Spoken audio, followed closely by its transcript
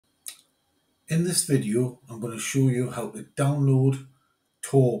In this video, I'm going to show you how to download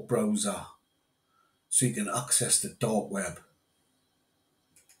Tor browser so you can access the dark web.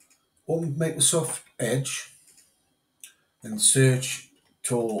 Open Microsoft Edge and search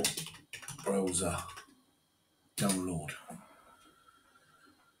Tor browser download.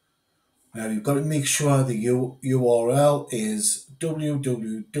 Now you've got to make sure the URL is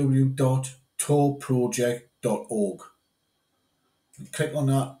www.torproject.org. Click on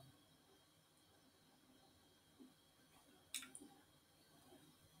that.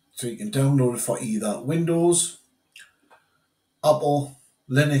 So you can download it for either Windows, Apple,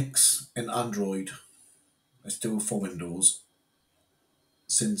 Linux and Android. Let's do it for Windows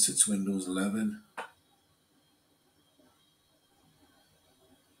since it's Windows 11.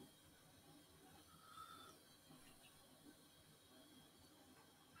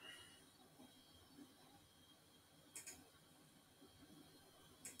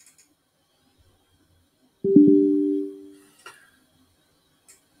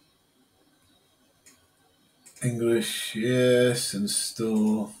 English, yes,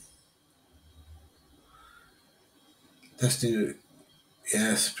 install. Testing,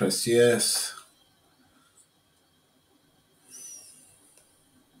 yes, press yes.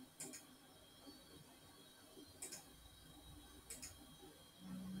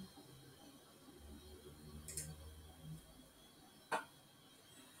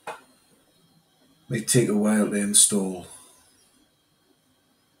 May take a while to install.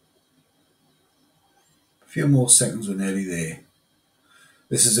 A few more seconds, we're nearly there.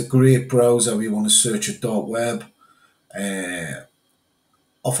 This is a great browser if you want to search a dark web.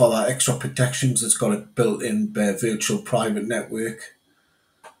 Offer that extra protections. It's got a built-in virtual private network.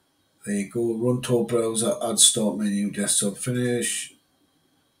 There you go. Run Tor browser. Add start menu. Desktop finish.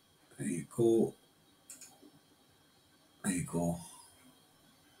 There you go. There you go.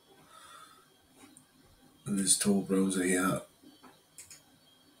 And there's Tor browser here.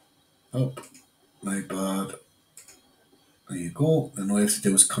 Oh, my bad. There you go. And all you have to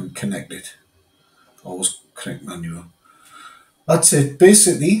do is connect it. Always connect manual. That's it.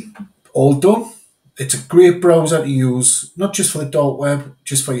 Basically, all done. It's a great browser to use, not just for the dark web,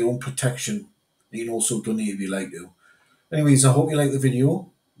 just for your own protection. You can also donate if you like to. Anyways, I hope you like the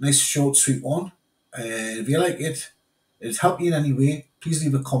video. Nice, short, sweet one. And if you like it, it's helped you in any way, please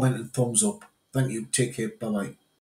leave a comment and thumbs up. Thank you. Take care. Bye-bye.